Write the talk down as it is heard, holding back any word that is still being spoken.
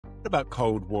What about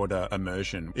cold water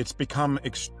immersion? It's become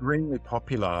extremely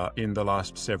popular in the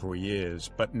last several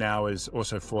years, but now is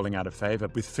also falling out of favor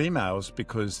with females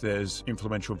because there's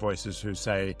influential voices who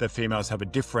say that females have a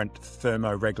different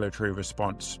thermoregulatory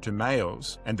response to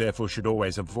males and therefore should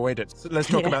always avoid it. So let's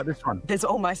talk about this one. There's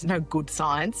almost no good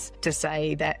science to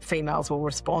say that females will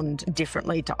respond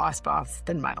differently to ice baths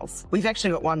than males. We've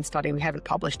actually got one study, we haven't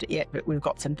published it yet, but we've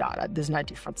got some data. There's no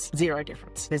difference, zero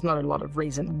difference. There's not a lot of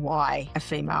reason why a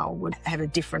female would have a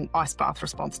different ice bath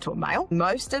response to a male.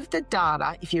 Most of the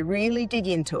data, if you really dig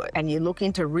into it and you look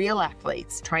into real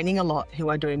athletes training a lot who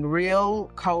are doing real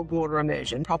cold water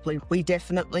immersion properly, we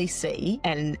definitely see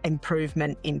an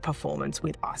improvement in performance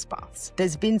with ice baths.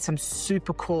 There's been some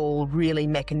super cool, really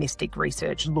mechanistic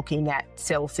research looking at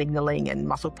cell signaling and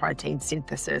muscle protein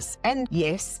synthesis. And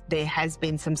yes, there has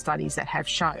been some studies that have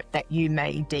shown that you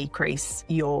may decrease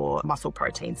your muscle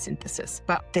protein synthesis.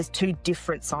 But there's two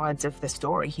different sides of the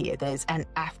story here. There's an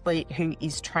athlete who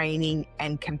is training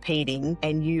and competing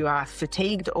and you are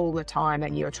fatigued all the time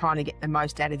and you're trying to get the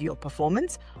most out of your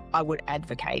performance. I would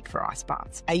advocate for ice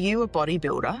baths. Are you a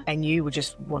bodybuilder and you would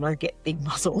just want to get big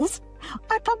muscles?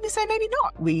 I'd probably say maybe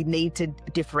not. We need to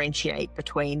differentiate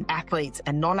between athletes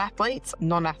and non-athletes.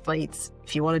 Non-athletes,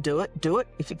 if you want to do it, do it.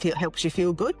 If it helps you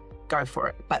feel good, go for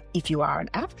it. But if you are an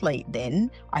athlete,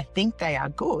 then I think they are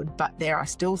good, but there are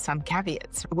still some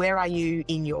caveats. Where are you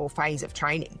in your phase of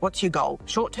training? What's your goal?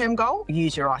 Short-term goal,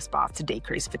 use your ice bath to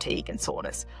decrease fatigue and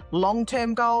soreness.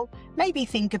 Long-term goal, maybe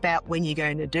think about when you're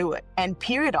going to do it. And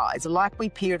periodize, like we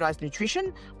periodize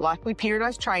nutrition, like we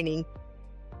periodize training,